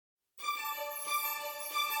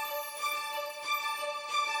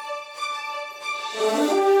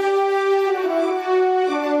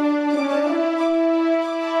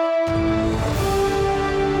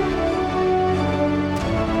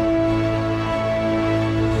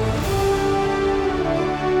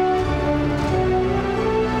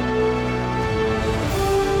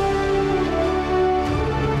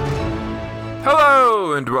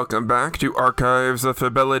Hello, and welcome back to Archives of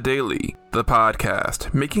Fabella Daily, the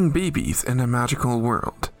podcast making babies in a magical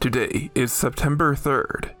world. Today is September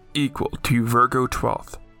 3rd, equal to Virgo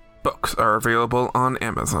 12th. Books are available on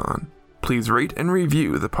Amazon. Please rate and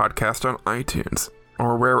review the podcast on iTunes,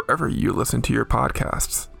 or wherever you listen to your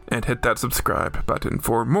podcasts, and hit that subscribe button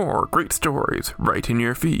for more great stories right in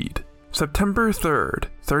your feed. September 3rd,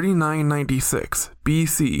 3996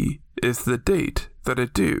 BC is the date that a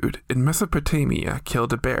dude in Mesopotamia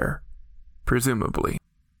killed a bear, presumably.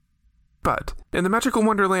 But in the magical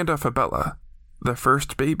wonderland of Fabella, the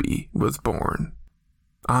first baby was born.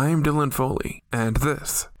 I'm Dylan Foley, and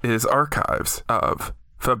this is Archives of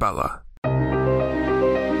Fabella.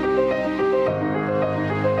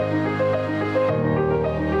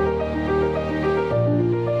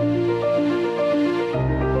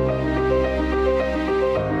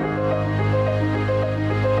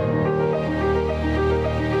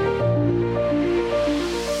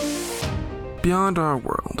 Beyond our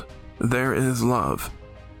world, there is love.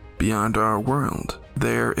 Beyond our world,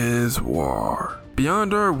 there is war.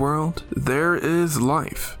 Beyond our world, there is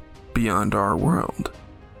life. Beyond our world,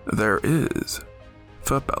 there is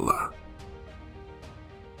Fabella.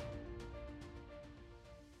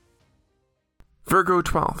 Virgo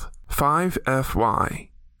 12th, 5FY,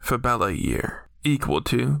 Fabella year, equal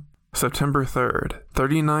to September 3rd,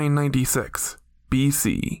 3996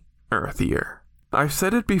 BC, Earth year. I've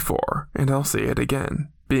said it before, and I'll say it again.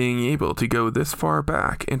 Being able to go this far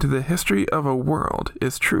back into the history of a world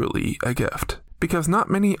is truly a gift, because not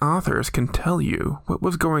many authors can tell you what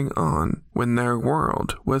was going on when their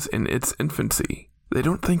world was in its infancy. They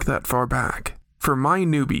don't think that far back. For my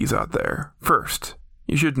newbies out there, first,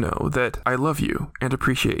 you should know that I love you and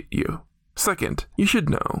appreciate you. Second, you should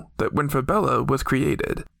know that when Fabella was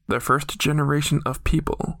created, the first generation of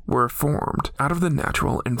people were formed out of the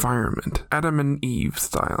natural environment, Adam and Eve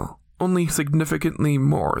style, only significantly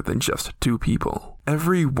more than just two people.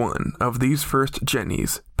 Every one of these first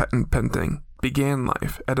Jennies, patent pending, began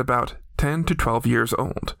life at about 10 to 12 years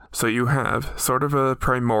old, so you have sort of a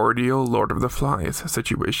primordial Lord of the Flies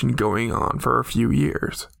situation going on for a few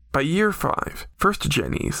years. By year 5, first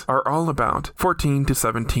Jennies are all about 14 to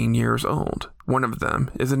 17 years old. One of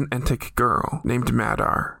them is an Entick girl named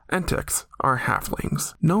Madar. Entics are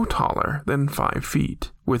halflings, no taller than 5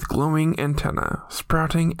 feet, with glowing antennae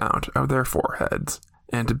sprouting out of their foreheads,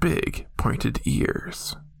 and big, pointed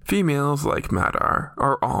ears. Females like Madar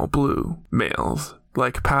are all blue. Males,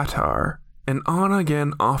 like Patar, an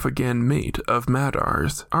on-again, off-again mate of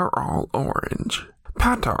Madar's, are all orange.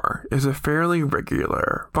 Patar is a fairly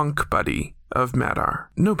regular bunk buddy of Madar.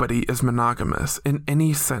 Nobody is monogamous in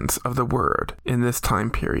any sense of the word in this time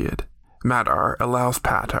period. Madar allows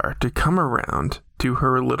Patar to come around to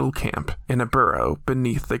her little camp in a burrow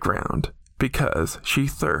beneath the ground because she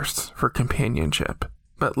thirsts for companionship.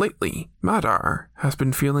 But lately, Madar has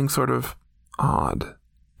been feeling sort of odd.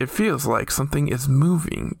 It feels like something is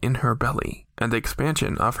moving in her belly, and the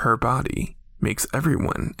expansion of her body makes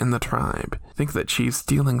everyone in the tribe think that she's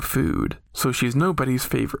stealing food, so she's nobody's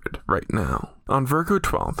favorite right now. On Virgo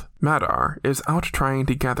 12th, Madar is out trying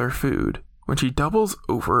to gather food when she doubles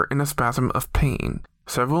over in a spasm of pain.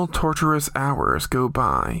 Several torturous hours go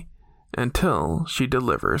by until she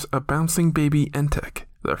delivers a bouncing baby Entick,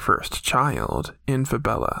 the first child in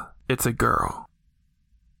Fabella. It's a girl.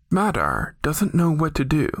 Madar doesn't know what to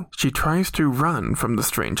do. She tries to run from the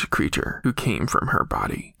strange creature who came from her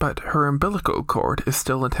body, but her umbilical cord is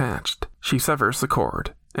still attached. She severs the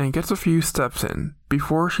cord and gets a few steps in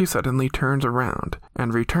before she suddenly turns around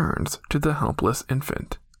and returns to the helpless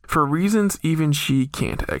infant. For reasons even she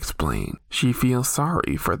can't explain, she feels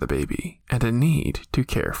sorry for the baby and a need to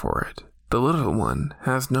care for it. The little one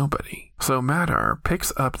has nobody, so Madar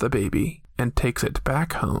picks up the baby and takes it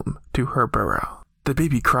back home to her burrow. The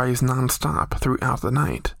baby cries non-stop throughout the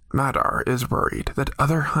night. Madar is worried that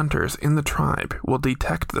other hunters in the tribe will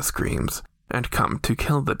detect the screams and come to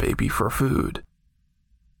kill the baby for food.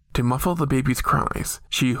 To muffle the baby's cries,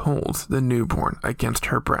 she holds the newborn against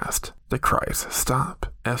her breast. The cries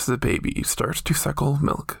stop as the baby starts to suckle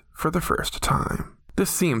milk for the first time. This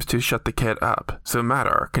seems to shut the kid up, so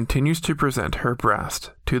Madar continues to present her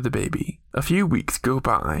breast to the baby. A few weeks go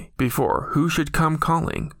by before who should come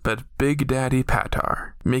calling but Big Daddy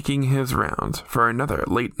Patar, making his rounds for another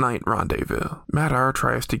late-night rendezvous. Madar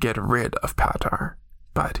tries to get rid of Patar,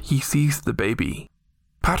 but he sees the baby.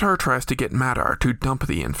 Patar tries to get Madar to dump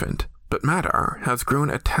the infant, but Madar has grown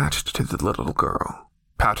attached to the little girl.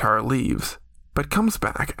 Patar leaves, but comes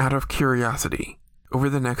back out of curiosity. Over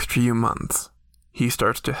the next few months, he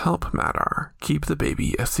starts to help Madar keep the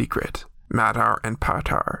baby a secret. Madar and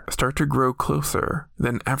Patar start to grow closer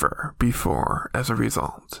than ever before as a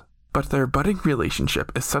result. But their budding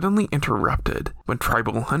relationship is suddenly interrupted when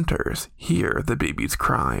tribal hunters hear the baby's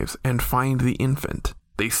cries and find the infant.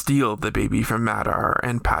 They steal the baby from Madar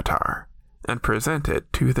and Patar and present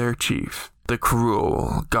it to their chief. The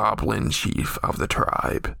cruel goblin chief of the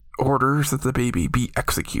tribe orders that the baby be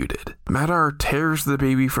executed. Madar tears the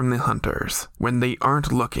baby from the hunters when they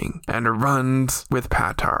aren't looking and runs with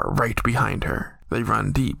Patar right behind her. They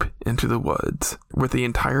run deep into the woods with the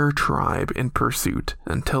entire tribe in pursuit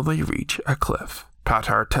until they reach a cliff.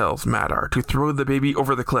 Patar tells Madar to throw the baby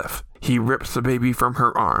over the cliff. He rips the baby from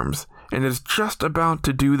her arms and is just about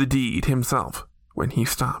to do the deed himself when he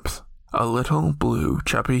stops. A little blue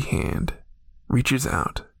chubby hand reaches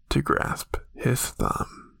out to grasp his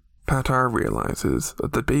thumb. Patar realizes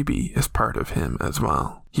that the baby is part of him as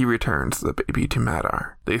well. He returns the baby to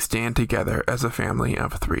Madar. They stand together as a family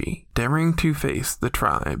of 3, daring to face the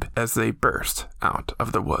tribe as they burst out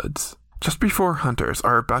of the woods. Just before hunters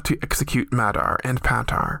are about to execute Madar and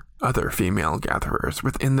Patar, other female gatherers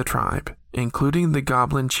within the tribe, including the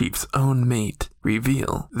goblin chief's own mate,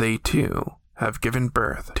 reveal they too have given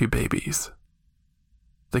birth to babies.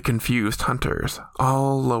 The confused hunters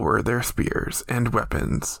all lower their spears and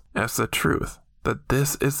weapons as the truth that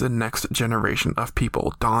this is the next generation of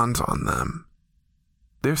people dawns on them.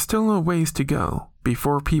 There's still a ways to go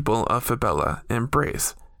before people of Fabella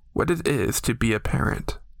embrace what it is to be a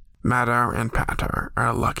parent. Madar and Patar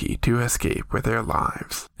are lucky to escape with their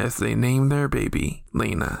lives as they name their baby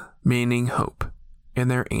Lena, meaning hope in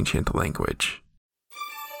their ancient language.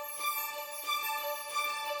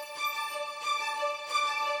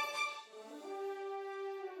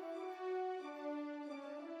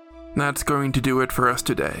 That's going to do it for us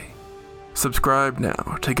today. Subscribe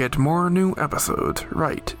now to get more new episodes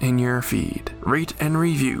right in your feed. Rate and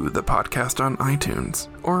review the podcast on iTunes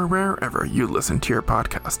or wherever you listen to your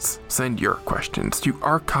podcasts. Send your questions to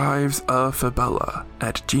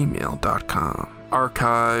archivesoffabella@gmail.com.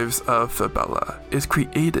 Archives of Fabella is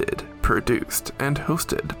created, produced, and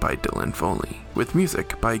hosted by Dylan Foley, with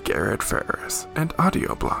music by Garrett Ferris and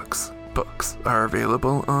audio blocks. Books are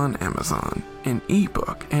available on Amazon in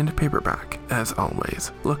ebook and paperback. As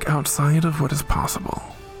always, look outside of what is possible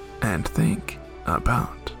and think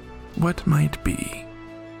about what might be.